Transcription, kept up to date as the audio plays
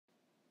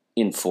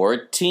In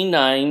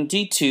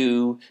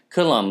 1492,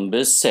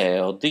 Columbus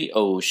sailed the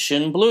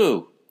ocean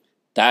blue.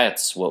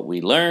 That's what we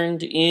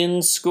learned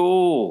in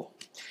school.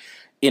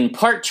 In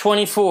part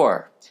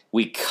 24,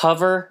 we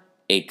cover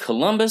a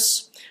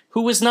Columbus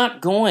who was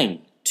not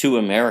going to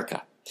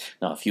America.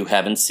 Now, if you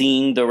haven't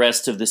seen the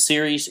rest of the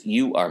series,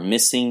 you are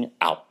missing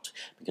out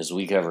because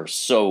we cover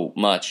so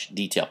much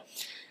detail.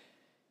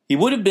 He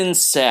would have been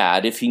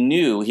sad if he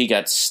knew he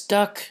got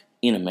stuck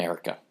in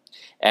America,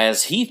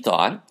 as he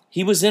thought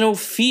he was in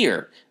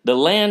Ophir, the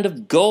land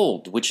of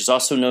gold, which is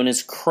also known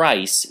as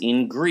CHRYSE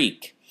in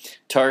Greek.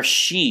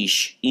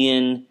 Tarshish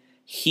in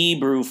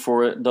Hebrew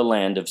for the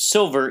land of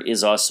silver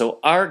is also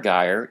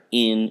ARGYRE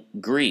in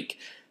Greek.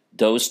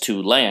 Those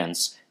two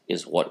lands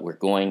is what we're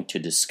going to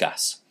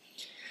discuss.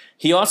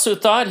 He also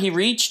thought he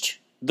reached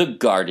the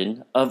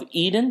Garden of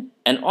Eden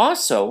and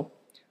also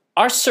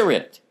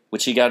ARGYRE,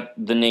 which he got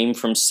the name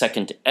from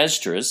 2nd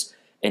Esdras,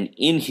 and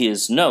in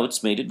his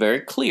notes made it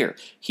very clear.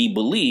 He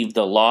believed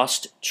the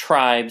lost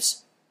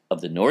tribes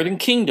of the northern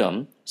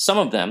kingdom, some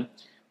of them,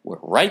 were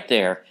right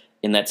there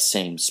in that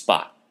same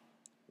spot.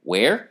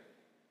 Where?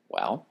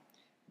 Well,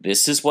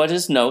 this is what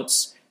his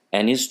notes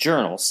and his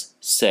journals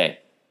say.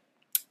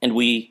 And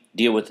we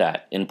deal with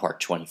that in part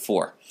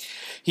 24.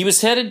 He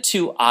was headed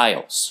to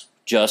Isles,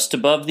 just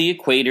above the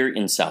equator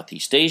in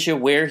Southeast Asia,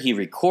 where he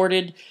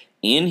recorded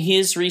in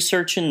his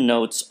research and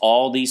notes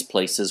all these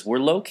places were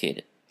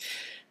located.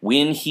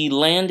 When he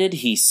landed,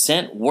 he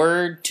sent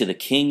word to the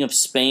King of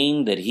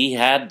Spain that he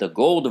had the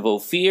gold of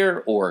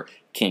Ophir, or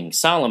King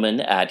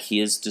Solomon, at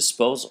his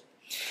disposal.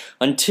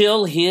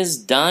 Until his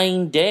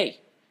dying day,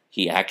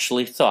 he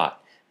actually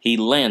thought he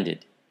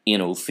landed in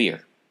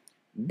Ophir.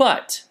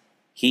 But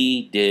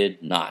he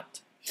did not.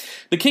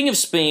 The King of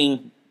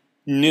Spain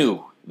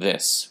knew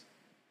this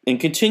and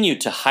continued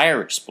to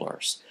hire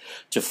explorers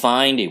to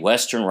find a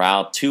western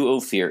route to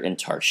Ophir and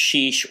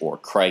Tarshish, or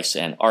CHRYSE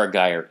and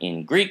ARGYRE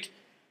in Greek,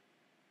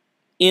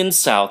 in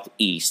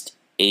Southeast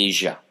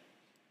Asia.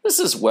 This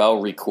is well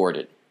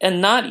recorded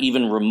and not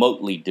even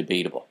remotely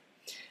debatable.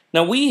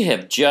 Now, we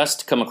have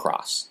just come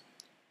across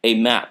a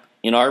map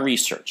in our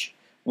research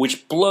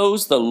which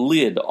blows the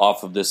lid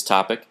off of this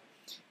topic.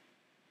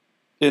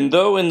 And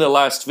though in the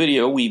last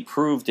video we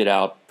proved it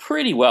out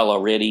pretty well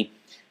already,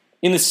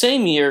 in the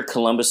same year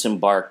Columbus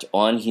embarked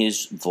on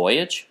his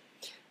voyage,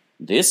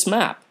 this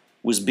map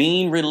was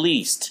being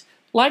released,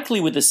 likely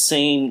with the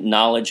same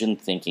knowledge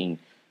and thinking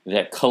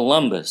that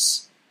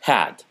Columbus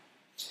had.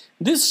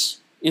 This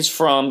is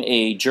from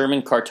a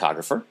German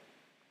cartographer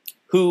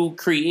who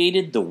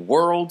created the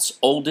world's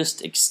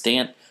oldest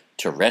extant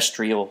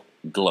terrestrial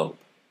globe.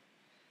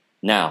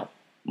 Now,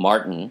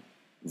 Martin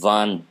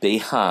von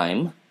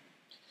Beheim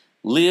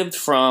lived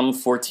from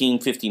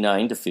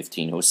 1459 to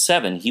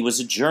 1507. He was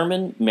a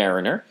German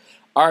mariner,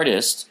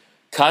 artist,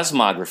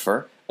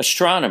 cosmographer,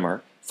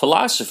 astronomer,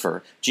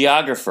 philosopher,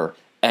 geographer,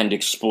 and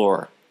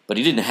explorer. But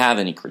he didn't have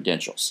any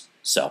credentials.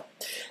 So,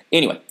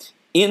 anyway,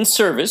 in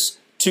service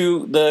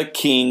to the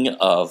King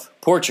of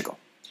Portugal.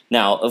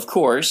 Now, of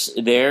course,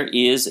 there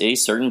is a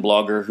certain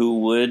blogger who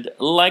would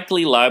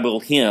likely libel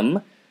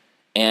him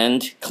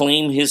and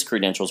claim his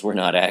credentials were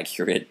not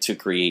accurate to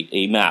create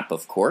a map,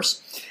 of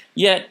course.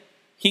 Yet,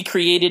 he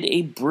created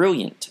a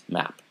brilliant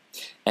map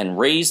and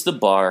raised the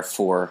bar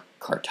for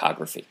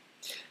cartography.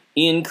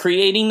 In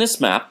creating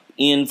this map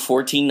in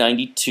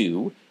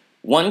 1492,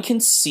 one can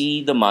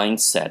see the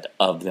mindset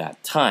of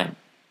that time.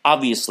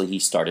 Obviously, he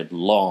started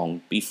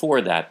long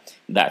before that.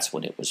 That's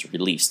when it was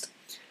released.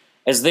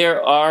 As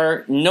there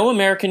are no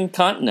American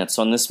continents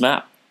on this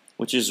map,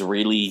 which is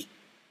really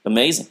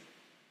amazing.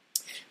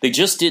 They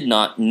just did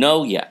not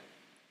know yet,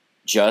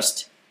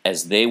 just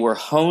as they were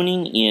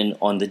honing in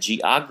on the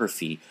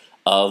geography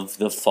of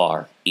the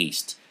Far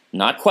East.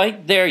 Not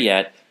quite there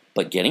yet,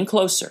 but getting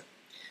closer.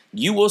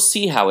 You will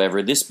see,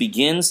 however, this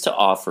begins to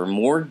offer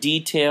more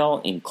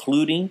detail,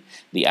 including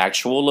the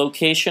actual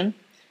location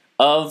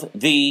of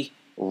the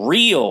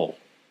real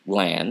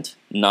land,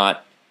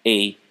 not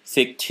a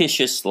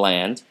fictitious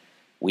land.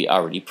 We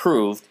already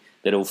proved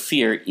that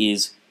Ophir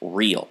is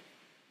real.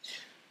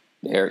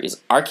 There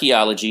is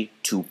archaeology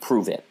to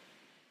prove it.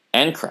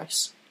 And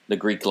CHRYSE, the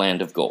Greek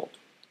land of gold.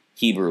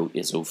 Hebrew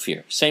is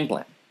Ophir, same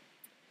land.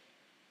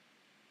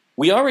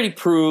 We already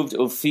proved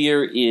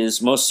Ophir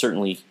is most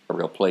certainly a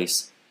real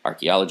place.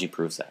 Archaeology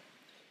proves that.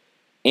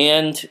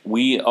 And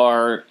we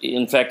are,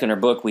 in fact, in our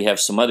book, we have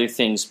some other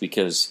things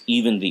because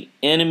even the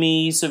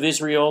enemies of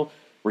Israel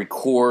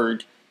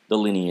record the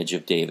lineage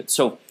of David.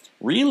 So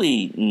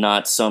really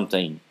not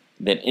something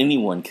that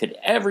anyone could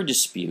ever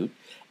dispute,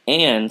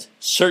 and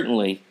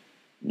certainly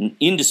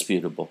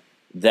indisputable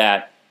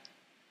that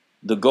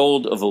the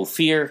gold of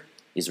Ophir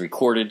is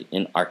recorded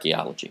in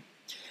archaeology.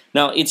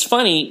 Now, it's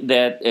funny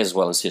that, as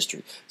well as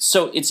history,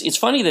 so it's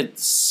funny that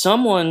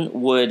someone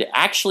would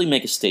actually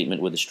make a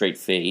statement with a straight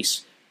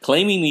face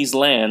claiming these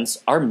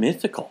lands are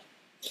mythical.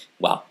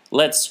 Well,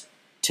 let's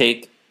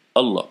take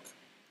a look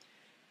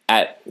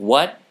at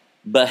what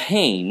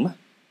Beheim,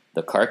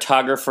 the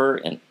cartographer,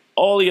 and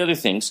all the other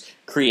things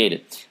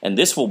created. And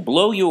this will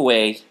blow you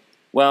away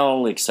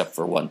Well, except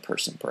for one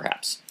person,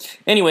 perhaps.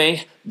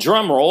 Anyway,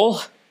 drum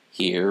roll.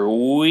 Here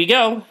we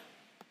go.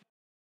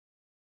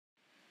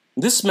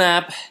 This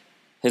map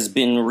has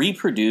been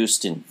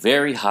reproduced in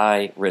very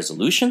high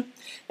resolution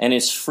and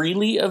is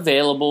freely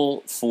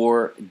available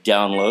for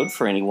download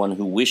for anyone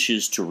who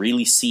wishes to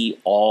really see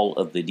all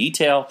of the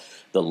detail.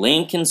 The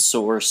link and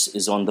source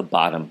is on the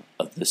bottom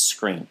of the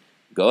screen.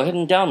 Go ahead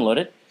and download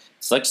it.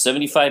 It's like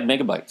 75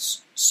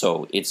 megabytes,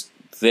 so it's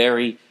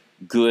very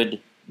good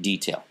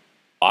detail.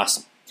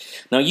 Awesome.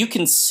 Now you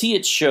can see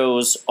it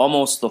shows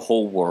almost the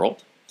whole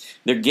world.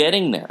 They're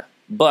getting there,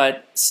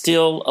 but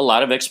still a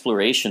lot of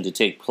exploration to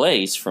take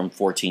place from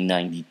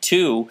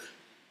 1492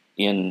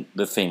 in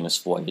the famous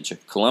voyage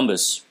of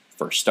Columbus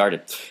first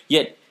started.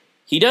 Yet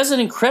he does an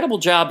incredible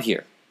job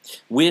here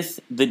with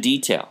the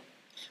detail.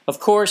 Of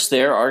course,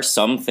 there are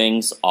some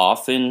things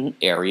off in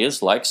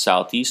areas like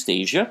Southeast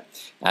Asia,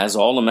 as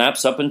all the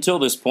maps up until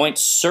this point,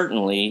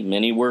 certainly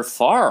many were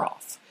far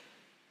off,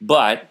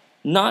 but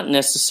not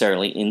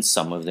necessarily in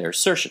some of their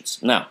assertions.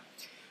 Now,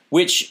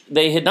 which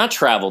they had not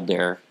traveled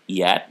there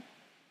yet,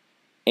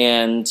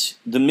 and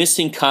the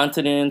missing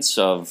continents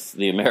of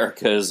the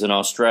Americas and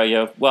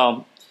Australia,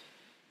 well,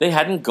 they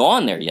hadn't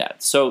gone there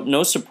yet, so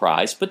no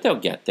surprise, but they'll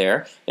get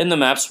there, and the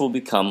maps will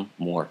become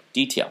more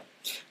detailed.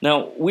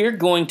 Now, we're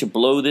going to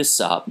blow this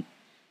up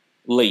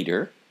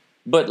later,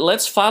 but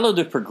let's follow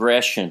the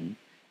progression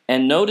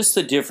and notice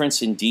the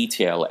difference in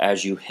detail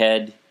as you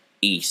head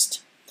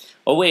east.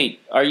 Oh wait,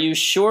 are you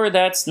sure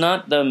that's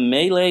not the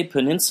Malay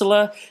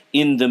Peninsula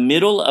in the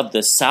middle of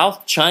the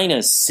South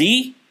China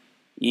Sea?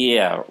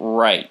 Yeah,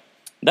 right.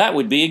 That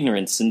would be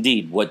ignorance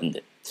indeed, wouldn't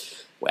it?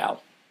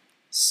 Well,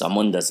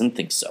 someone doesn't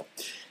think so.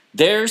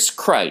 There's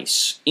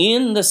CHRYSE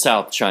in the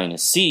South China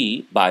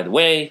Sea, by the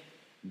way,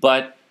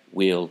 but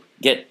we'll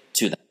get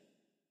to that.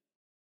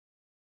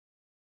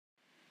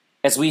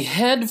 As we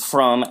head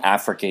from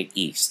Africa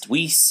east,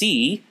 we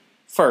see,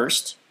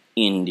 first,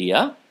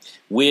 India,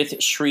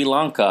 with Sri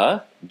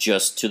Lanka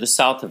just to the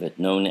south of it,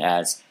 known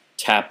as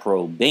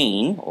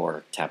Taprobane,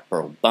 or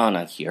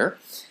Taprobana here.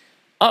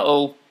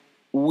 Uh-oh,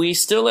 we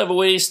still have a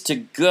ways to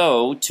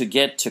go to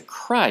get to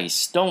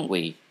CHRYSE, don't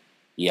we?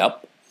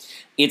 Yep,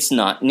 it's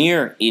not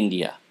near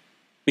India,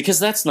 because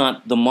that's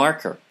not the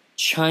marker.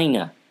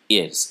 China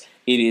is.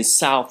 It is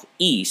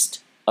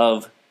southeast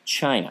of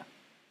China.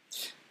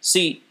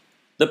 See,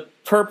 the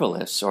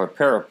Perpolis, or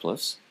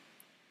Periplus,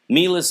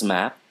 Mila's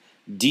map,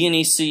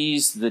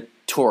 Dionysius the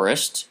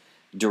tourist,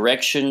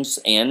 directions,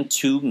 and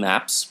 2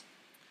 maps,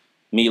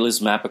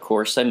 Mila's map, of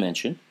course, I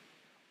mentioned,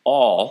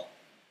 all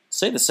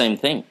say the same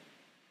thing.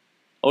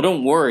 Oh,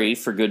 don't worry,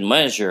 for good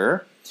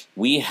measure,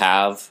 we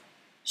have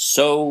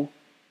so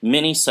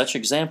many such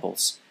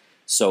examples.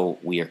 So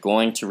we are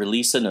going to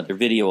release another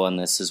video on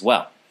this as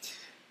well.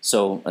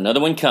 So another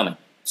one coming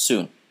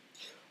soon.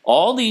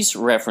 All these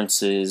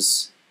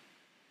references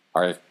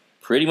are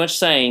pretty much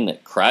saying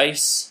that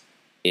CHRYSE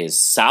is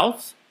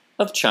south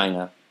of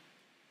China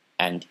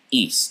and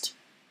east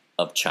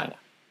of China,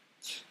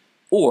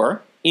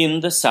 or in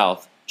the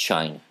South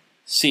China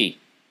Sea.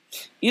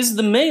 Is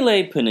the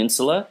Malay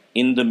Peninsula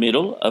in the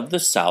middle of the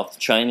South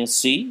China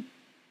Sea?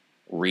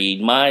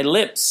 Read my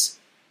lips.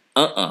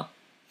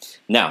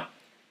 Now,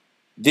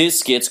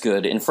 this gets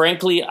good, and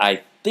frankly,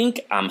 I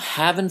think I'm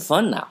having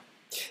fun now,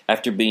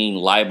 after being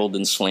libeled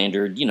and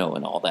slandered, you know,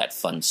 and all that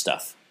fun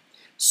stuff.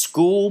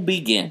 School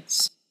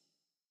begins.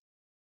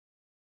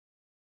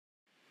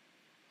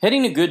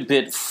 Heading a good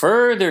bit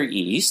further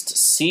east,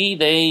 see,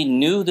 they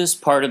knew this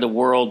part of the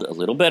world a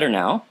little better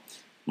now,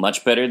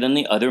 much better than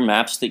the other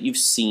maps that you've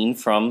seen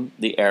from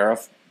the era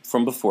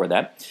from before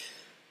that.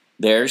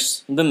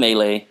 There's the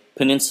Malay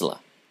Peninsula,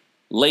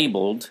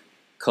 labeled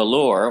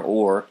Kalor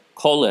or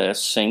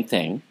Koles, same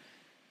thing,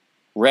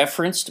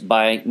 referenced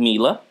by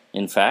Mila,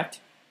 in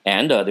fact,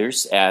 and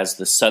others as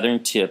the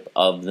southern tip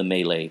of the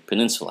Malay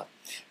Peninsula.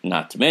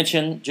 Not to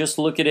mention, just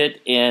look at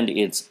it and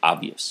it's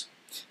obvious.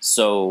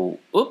 So,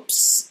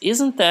 oops,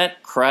 isn't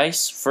that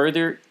CHRYSE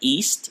further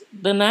east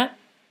than that?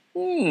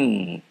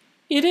 It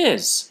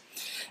is.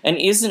 And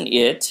isn't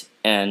it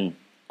an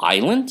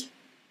island?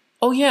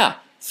 Oh yeah,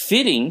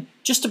 fitting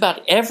just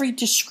about every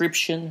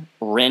description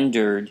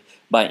rendered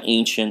by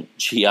ancient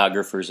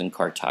geographers and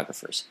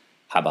cartographers.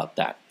 How about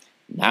that?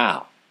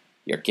 Now,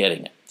 you're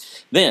getting it.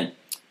 Then,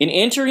 in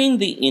entering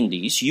the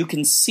Indies, you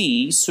can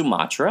see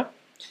Sumatra,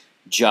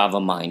 Java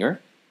Minor,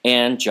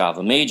 and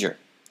Java Major.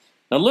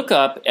 Now look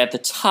up at the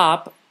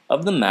top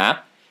of the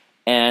map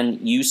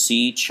and you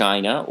see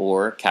China,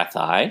 or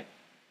Cathay,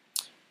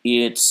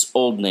 its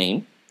old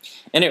name,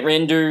 and it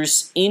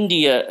renders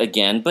India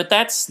again, but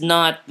that's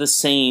not the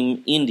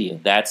same India.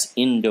 That's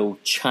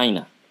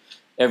Indochina.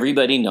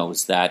 Everybody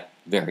knows that,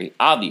 very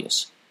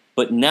obvious.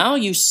 But now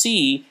you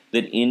see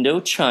that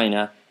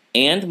Indochina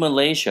and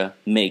Malaysia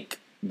make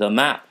the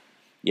map.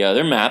 The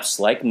other maps,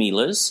 like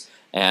Mila's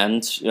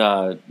and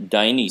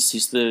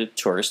Dionysius the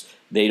tourist,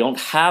 they don't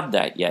have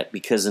that yet,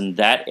 because in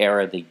that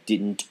era they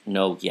didn't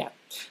know yet.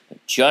 They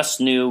just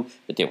knew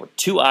that there were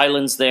 2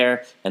 islands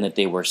there and that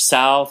they were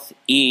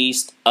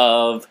southeast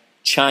of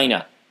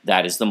China.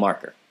 That is the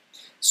marker.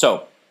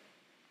 So,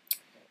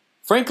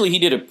 frankly, he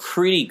did a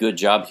pretty good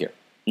job here.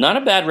 Not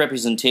a bad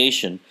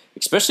representation,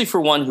 especially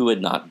for one who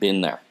had not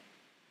been there.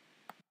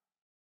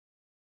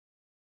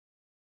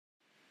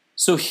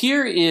 So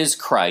here is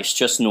CHRYSE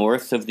just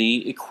north of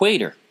the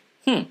equator.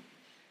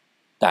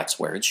 That's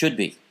where it should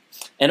be.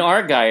 And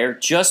ARGYRE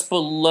just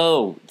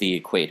below the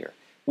equator,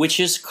 which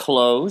is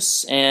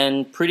close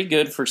and pretty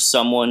good for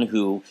someone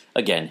who,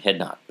 again, had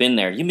not been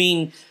there. You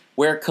mean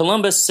where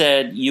Columbus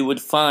said you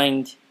would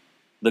find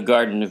the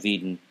Garden of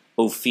Eden,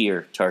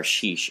 Ophir,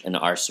 Tarshish, and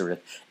ARGYRE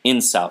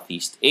in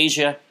Southeast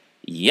Asia?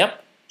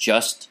 Yep,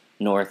 just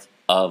north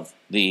of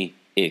the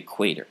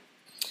equator.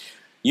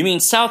 You mean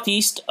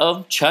southeast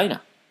of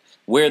China,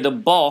 where the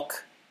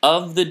bulk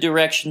of the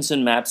directions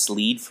and maps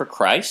lead for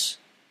CHRYSE?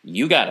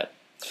 You got it.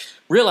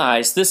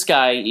 Realize this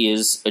guy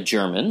is a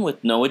German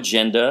with no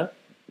agenda,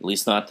 at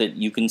least not that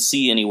you can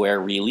see anywhere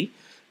really,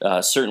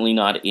 certainly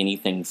not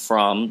anything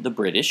from the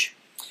British.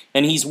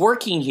 And he's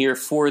working here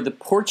for the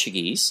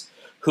Portuguese,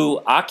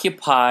 who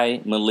occupy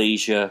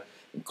Malaysia,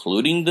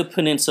 including the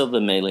peninsula,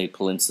 the Malay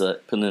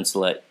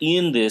Peninsula,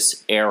 in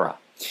this era.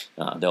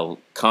 They'll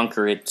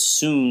conquer it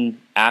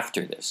soon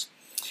after this.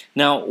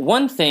 Now,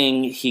 one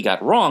thing he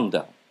got wrong,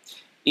 though,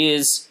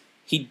 is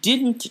he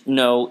didn't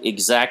know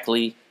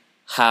exactly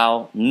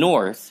how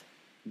north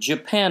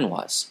Japan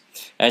was.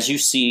 As you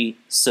see,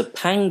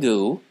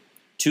 Sapangu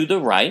to the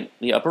right,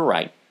 the upper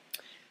right.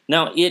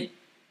 Now, it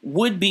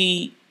would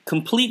be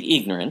complete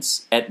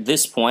ignorance at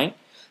this point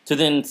to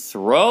then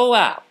throw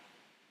out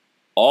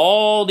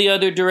all the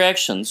other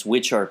directions,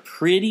 which are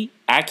pretty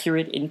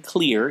accurate and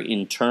clear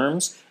in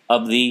terms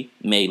of the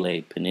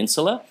Malay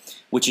Peninsula,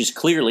 which is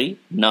clearly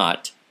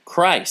not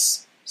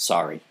CHRYSE.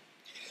 Sorry.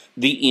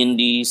 The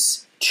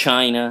Indies,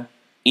 China,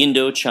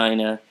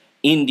 Indochina,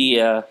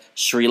 India,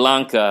 Sri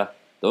Lanka,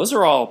 those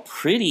are all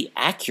pretty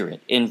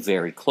accurate and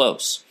very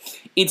close.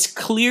 It's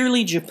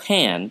clearly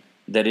Japan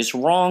that is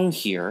wrong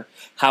here.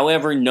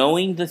 However,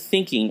 knowing the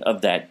thinking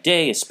of that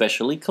day,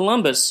 especially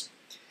Columbus,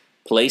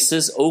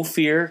 places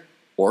Ophir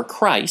or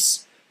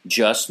CHRYSE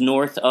just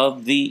north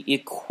of the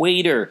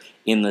equator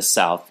in the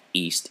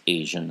Southeast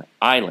Asian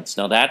islands.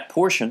 Now that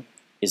portion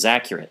is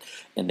accurate,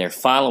 and they're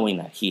following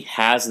that. He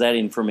has that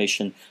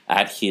information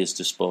at his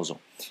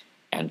disposal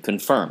and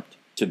confirmed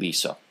to be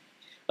so.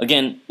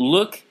 Again,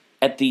 look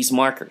at these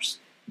markers.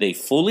 They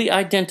fully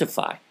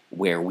identify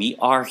where we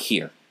are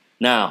here.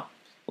 Now,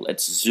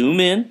 let's zoom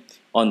in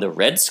on the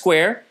red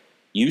square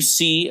you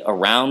see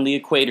around the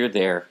equator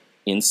there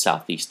in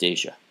Southeast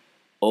Asia.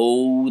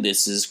 Oh,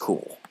 this is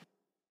cool.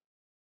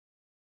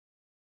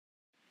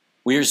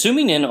 We are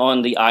zooming in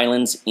on the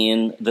islands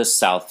in the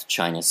South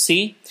China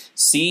Sea.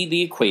 See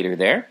the equator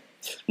there.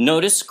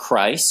 Notice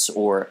CHRYSE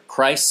or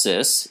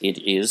CHRYSIS. It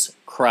is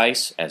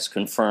CHRYSE as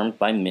confirmed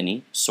by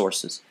many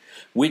sources,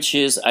 which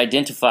is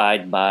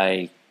identified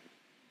by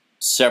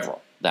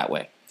several that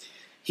way.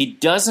 He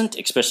doesn't,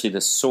 especially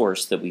the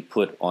source that we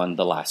put on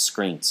the last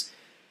screens,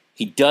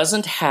 he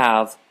doesn't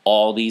have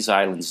all these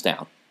islands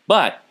down,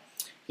 but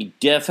he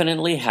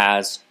definitely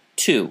has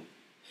two,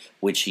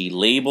 which he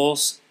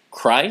labels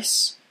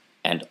CHRYSE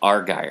and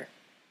ARGYRE,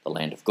 the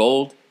land of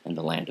gold and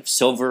the land of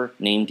silver,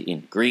 named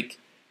in Greek,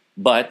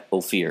 but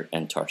Ophir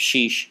and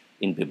Tarshish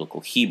in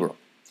biblical Hebrew.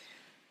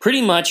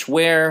 Pretty much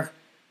where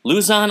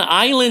Luzon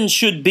Island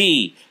should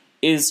be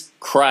is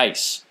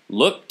CHRYSE.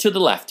 Look to the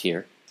left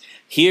here.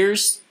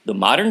 Here's the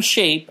modern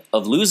shape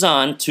of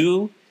Luzon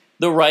to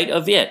the right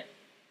of it.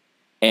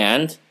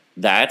 And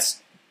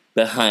that's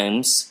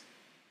behind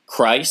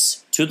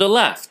CHRYSE to the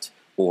left,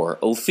 or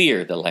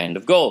Ophir, the land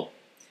of gold.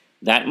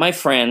 That, my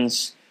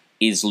friends,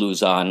 is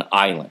Luzon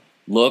Island.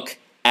 Look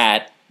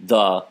at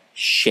the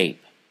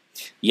shape.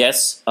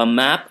 Yes, a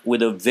map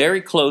with a very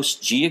close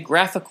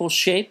geographical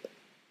shape.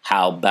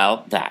 How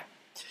about that?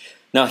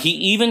 Now, he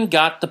even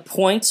got the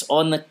points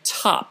on the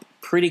top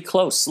pretty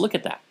close. Look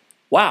at that.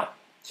 Wow.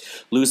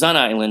 Luzon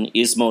Island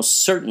is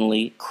most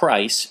certainly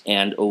CHRYSE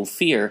and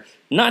Ophir,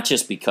 not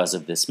just because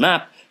of this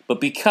map, but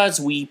because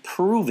we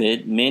prove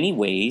it many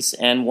ways,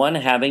 and one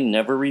having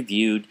never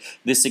reviewed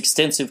this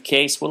extensive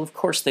case, well, of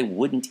course, they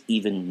wouldn't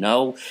even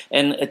know,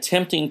 and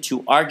attempting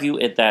to argue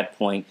at that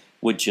point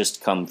would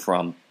just come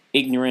from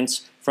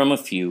ignorance from a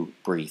few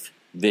brief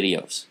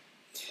videos.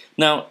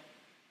 Now,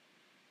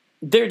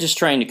 they're just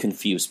trying to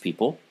confuse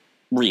people,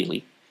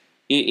 really.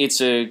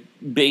 It's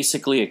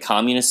basically a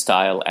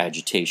communist-style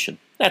agitation.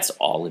 That's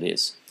all it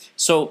is.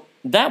 So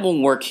that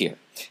won't work here,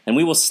 and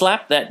we will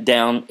slap that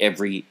down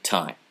every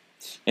time.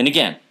 And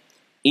again,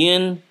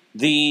 in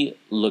the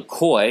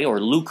Lukoi or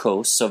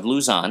Lukos of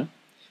Luzon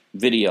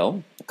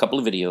video, a couple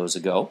of videos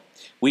ago,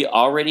 we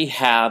already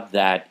have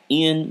that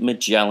in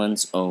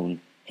Magellan's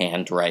own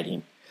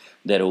handwriting,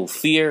 that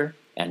Ophir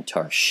and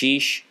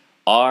Tarshish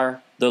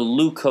are the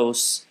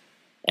Lukos,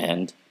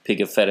 and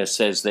Pigafetta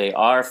says they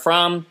are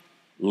from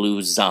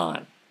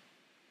Luzon,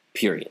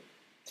 period.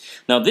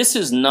 Now, this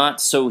is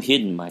not so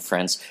hidden, my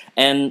friends,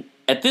 and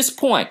at this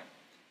point,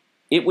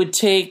 it would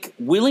take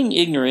willing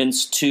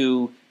ignorance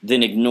to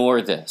then ignore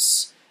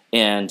this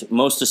and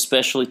most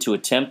especially to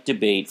attempt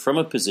debate from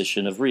a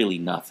position of really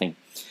nothing.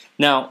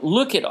 Now,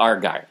 look at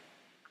ARGYRE,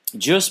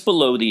 just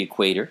below the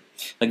equator.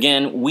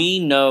 Again, we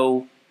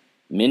know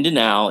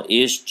Mindanao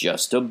is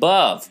just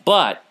above,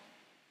 but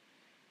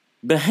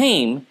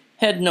Bahame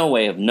had no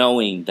way of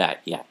knowing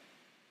that yet.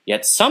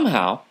 Yet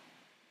somehow,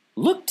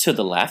 look to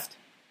the left,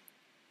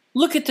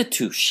 look at the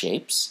two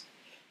shapes.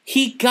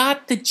 He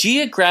got the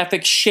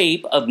geographic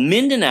shape of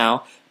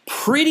Mindanao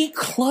pretty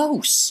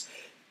close.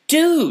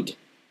 Dude,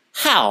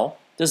 how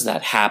does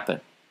that happen?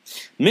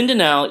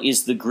 Mindanao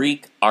is the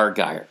Greek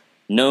ARGYRE,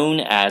 known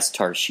as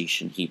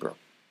Tarshish in Hebrew,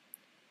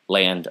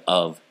 land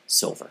of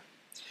silver.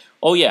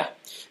 Oh yeah,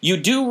 you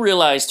do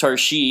realize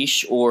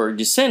Tarshish, or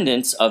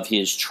descendants of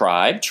his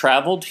tribe,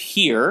 traveled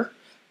here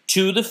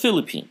to the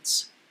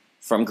Philippines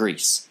from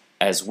Greece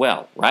as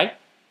well, right?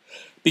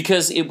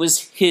 Because it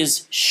was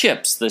his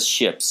ships, the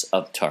ships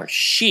of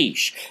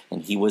Tarshish,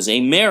 and he was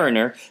a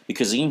mariner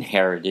because he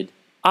inherited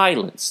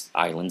islands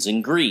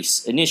in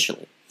Greece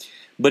initially.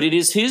 But it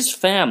is his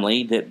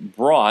family that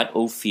brought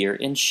Ophir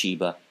and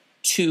Sheba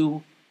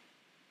to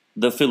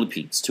the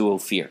Philippines, to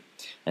Ophir.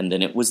 And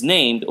then it was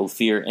named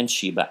Ophir and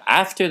Sheba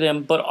after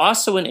them, but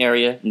also an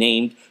area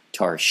named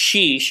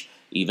Tarshish,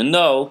 even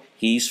though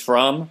he's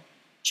from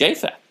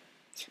Japheth.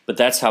 But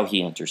that's how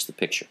he enters the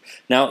picture.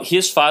 Now,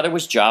 his father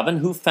was Javan,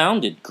 who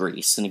founded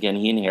Greece, and again,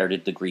 he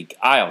inherited the Greek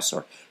Isles,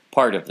 or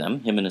part of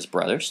them, him and his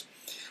brothers.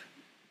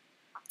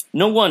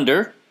 No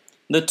wonder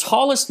the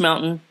tallest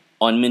mountain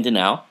on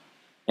Mindanao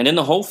and in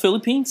the whole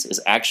Philippines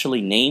is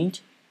actually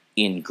named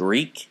in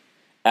Greek,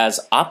 as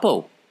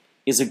Apo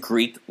is a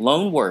Greek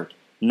loanword,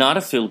 not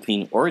a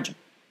Philippine origin.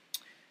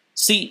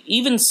 See,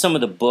 even some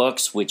of the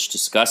books which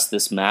discuss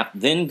this map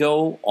then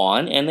go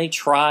on and they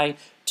try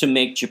to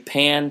make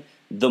Japan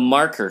the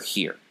marker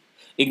here,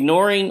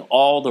 ignoring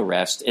all the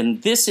rest.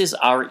 And this is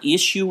our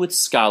issue with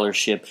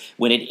scholarship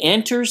when it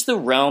enters the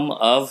realm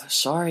of,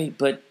 sorry,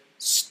 but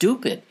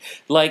stupid.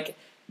 Like,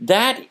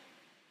 that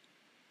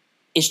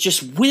is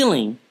just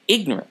willing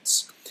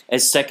ignorance,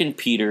 as 2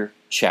 Peter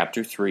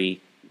chapter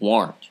 3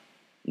 warned.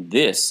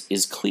 This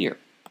is clear.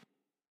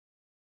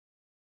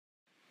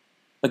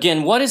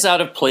 Again, what is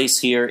out of place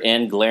here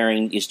and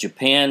glaring is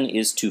Japan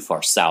is too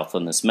far south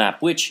on this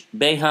map, which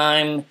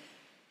Bahame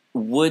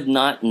would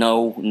not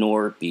know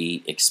nor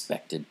be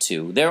expected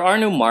to. There are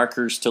no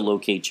markers to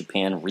locate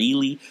Japan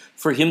really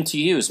for him to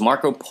use.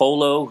 Marco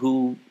Polo,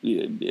 who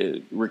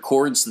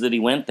records that he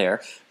went there,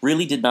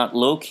 really did not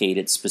locate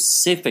it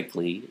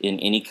specifically in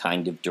any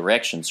kind of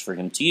directions for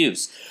him to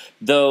use.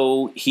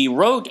 Though he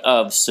wrote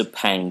of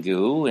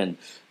Sapangu and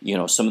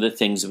some of the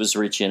things it was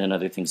rich in and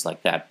other things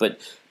like that. But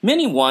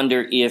many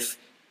wonder if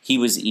he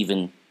was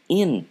even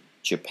in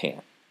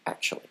Japan,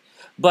 actually.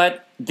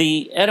 But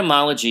the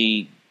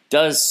etymology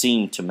does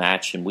seem to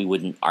match, and we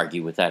wouldn't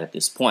argue with that at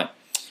this point.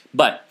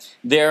 But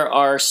there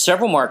are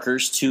several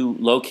markers to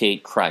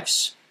locate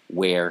CHRYSE,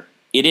 where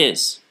it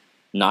is.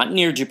 Not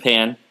near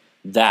Japan.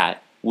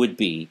 That would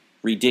be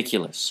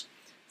ridiculous.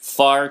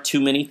 Far too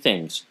many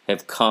things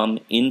have come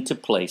into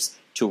place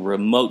to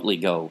remotely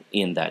go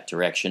in that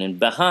direction, and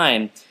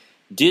Bahame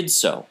did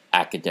so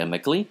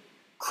academically,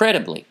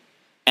 credibly,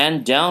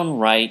 and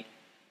downright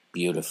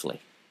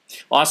beautifully.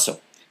 Also,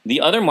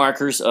 the other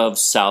markers of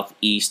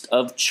southeast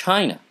of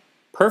China,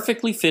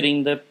 perfectly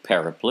fitting the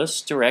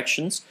Periplus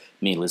directions,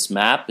 Mila's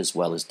map, as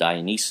well as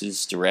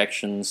Dionysus'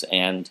 directions,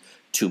 and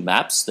two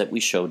maps that we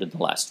showed in the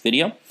last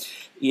video.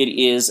 It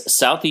is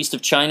southeast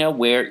of China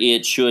where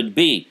it should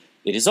be.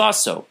 It is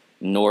also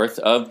north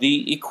of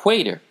the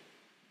equator.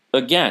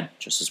 Again,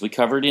 just as we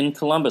covered in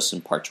Columbus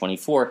in part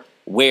 24,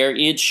 where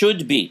it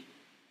should be.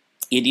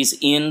 It is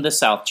in the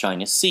South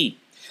China Sea,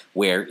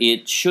 where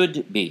it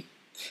should be.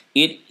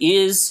 It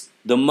is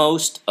the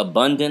most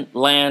abundant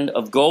land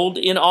of gold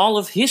in all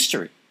of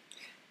history,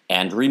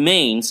 and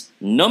remains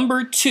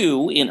number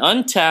 2 in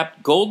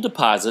untapped gold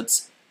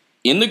deposits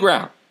in the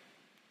ground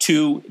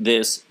to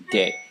this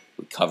day.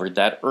 We covered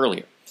that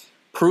earlier.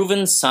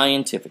 Proven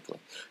scientifically.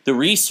 The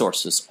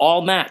resources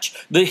all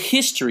match. The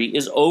history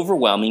is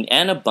overwhelming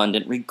and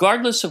abundant,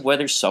 regardless of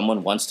whether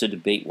someone wants to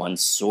debate one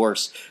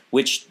source,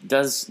 which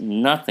does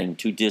nothing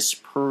to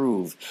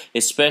disprove,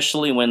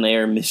 especially when they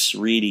are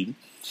misreading.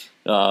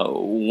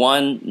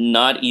 One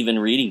not even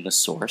reading the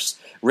source,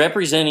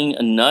 representing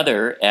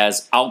another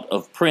as out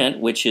of print,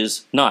 which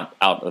is not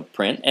out of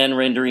print, and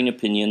rendering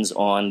opinions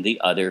on the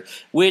other,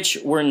 which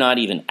were not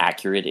even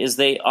accurate, as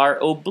they are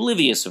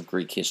oblivious of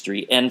Greek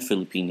history and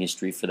Philippine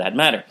history for that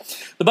matter.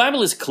 The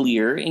Bible is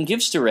clear and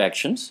gives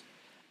directions,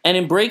 and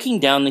in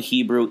breaking down the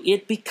Hebrew,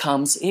 it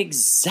becomes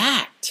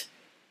exact.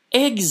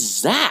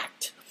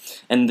 Exact.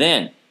 And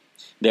then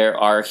there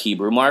are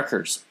Hebrew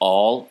markers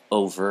all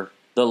over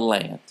the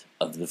land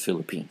of the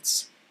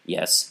Philippines.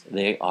 Yes,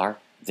 they are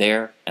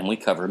there, and we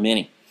cover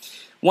many.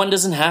 One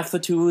doesn't have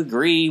to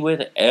agree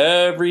with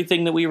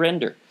everything that we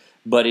render,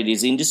 but it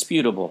is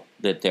indisputable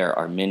that there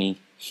are many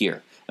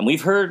here. And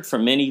we've heard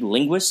from many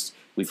linguists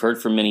We've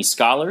heard from many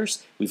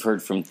scholars. We've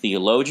heard from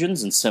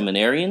theologians and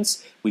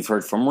seminarians. We've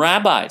heard from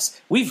rabbis.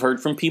 We've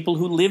heard from people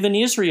who live in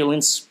Israel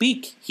and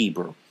speak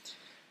Hebrew,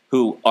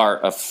 who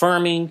are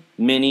affirming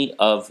many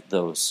of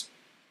those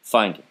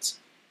findings.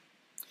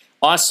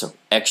 Also,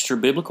 extra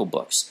biblical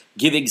books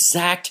give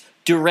exact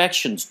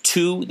directions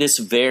to this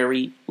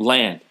very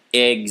land.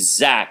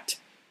 Exact.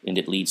 And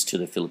it leads to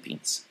the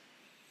Philippines.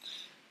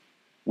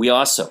 We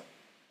also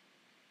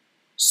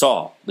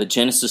saw that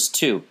Genesis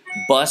 2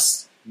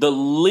 busts the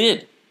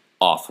lid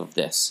off of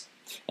this.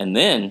 And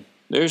then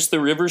there's the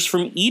Rivers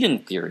from Eden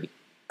theory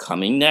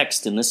coming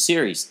next in the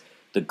series,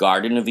 the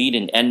Garden of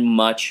Eden, and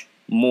much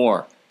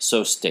more.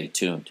 So stay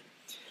tuned.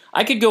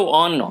 I could go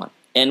on,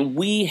 and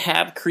we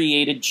have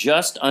created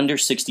just under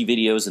 60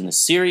 videos in the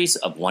series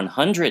of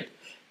 100.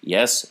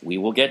 Yes, we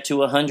will get to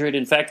 100.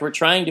 In fact, we're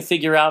trying to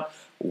figure out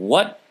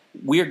what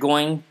we're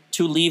going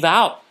to leave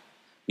out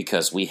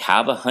because we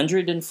have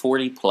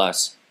 140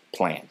 plus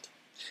planned.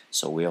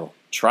 So we'll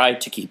try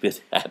to keep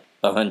it at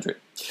 100,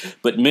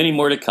 but many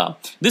more to come.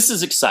 This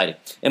is exciting.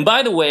 And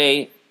by the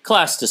way,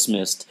 class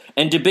dismissed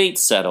and debate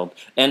settled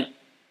and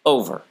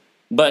over.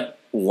 But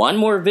one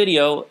more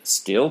video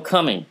still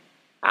coming.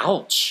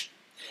 Ouch.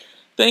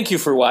 Thank you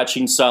for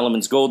watching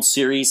Solomon's Gold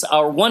series.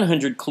 Our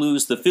 100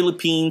 Clues the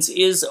Philippines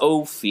is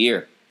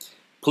Ophir.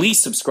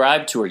 Please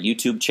subscribe to our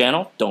YouTube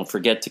channel. Don't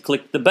forget to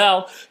click the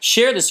bell.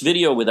 Share this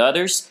video with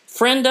others.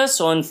 Friend us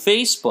on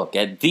Facebook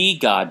at The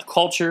God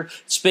Culture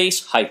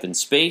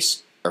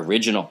 _space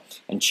original.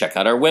 And check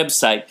out our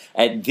website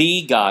at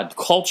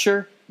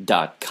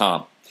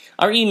thegodculture.com.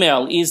 Our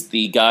email is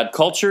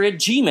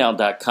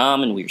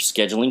thegodculture@gmail.com, and we're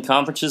scheduling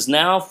conferences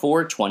now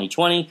for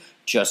 2020.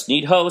 Just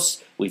need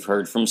hosts. We've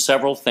heard from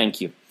several. Thank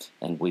you.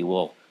 And we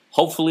will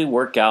hopefully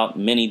work out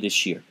many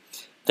this year.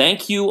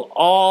 Thank you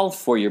all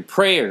for your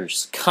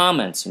prayers,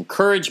 comments,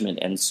 encouragement,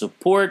 and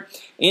support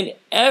in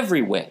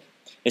every way,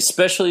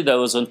 especially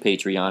those on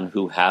Patreon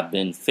who have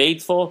been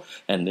faithful,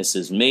 and this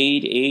has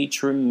made a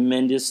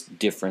tremendous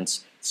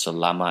difference.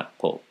 Salamat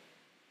po.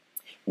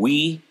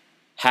 We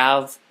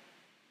have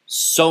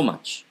so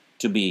much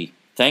to be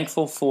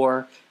thankful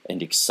for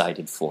and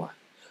excited for.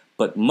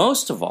 But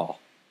most of all,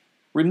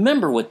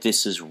 remember what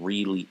this is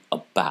really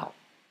about.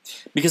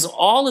 Because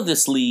all of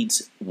this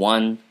leads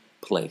one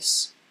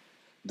place: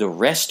 the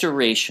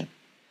restoration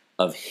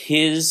of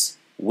His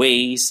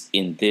ways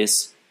in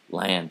this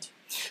land.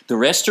 The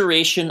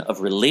restoration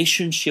of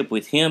relationship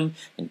with Him,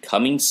 and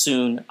coming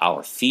soon,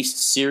 our feast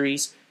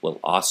series will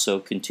also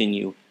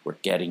continue. We're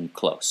getting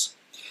close.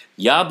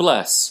 Yah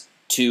bless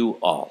to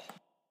all.